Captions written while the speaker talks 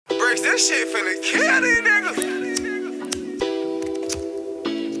This shit finna kill these niggas.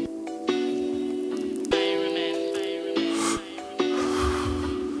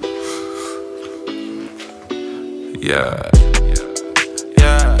 Yeah,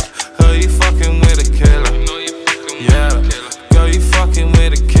 who you fucking with a killer? Yeah, girl, you fucking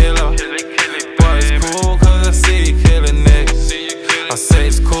with a killer. But it's cool cause I see you killing niggas. I say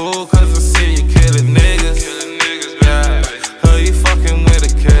it's cool cause I see you killing niggas. Yeah, who you fucking with a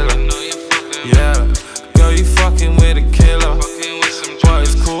killer? Yeah, girl, you fucking with a killer. But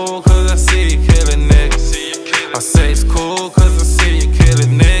it's cool cause I see you killing niggas. I say it's cool cause I see you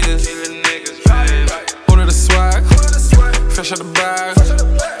killing niggas. Order the swag, fresh out the bag.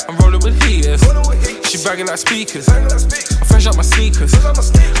 I'm rolling with heaters. She bagging like speakers. I'm fresh out my sneakers.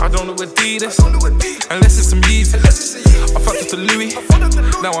 I don't do Adidas unless it's some Yeezys. I fucked up to Louis.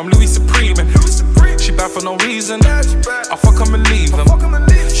 Now I'm Louis Supreme. She bad for no reason. I fuck 'em and leave 'em.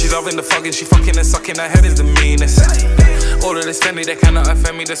 She loving the fucking, she fucking and sucking. Her head is the meanest. All of this Fendi, they cannot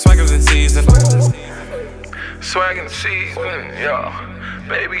offend me. The swagger's in season. Swag in season, yo.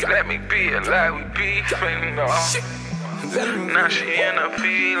 Baby, let me be it like we beefing, no. Now she in her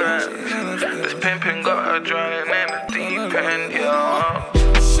feelings. This pimpin' got her drowning in the deep end, yo.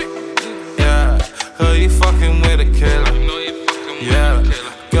 Yeah, who you fucking with a killer? Yeah,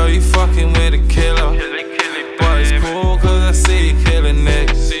 girl, you fucking with a killer. But it's cool cause I see you killing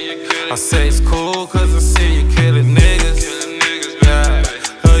niggas. I say it's cool cause I see you killing niggas. Yeah,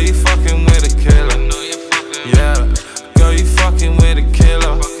 who you fucking with a killer? Yeah, girl, you fucking with a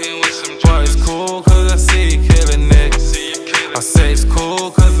killer. But it's cool cause I see you killing niggas. I say it's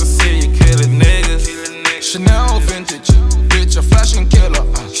cool cause I see you killing niggas. Chanel vintage, bitch a flashing killer.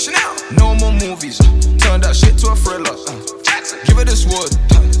 Chanel, no more movies, turn that shit to a thriller. Give it this wood,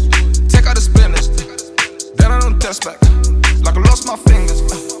 take out the spinners. Then I don't test back, like I lost my fingers.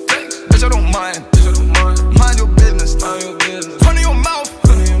 Bitch I don't mind, mind your business. Front of your mouth,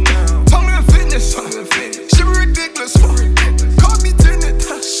 tongue in fitness. Shit be ridiculous, call me tinted.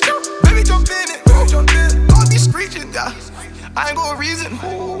 Baby jump in it, I'll be screeching. I ain't got a reason,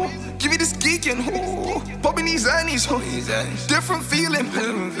 give me this geeking, popping these annies, different feeling.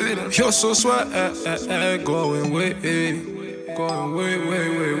 You're so swag, going way.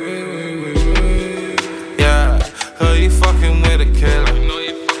 Yeah, who you fucking with a killer?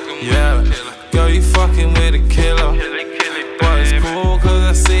 Yeah, girl, you fucking with a killer. But it's cool cause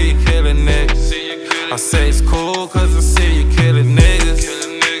I see you killing niggas. I say it's cool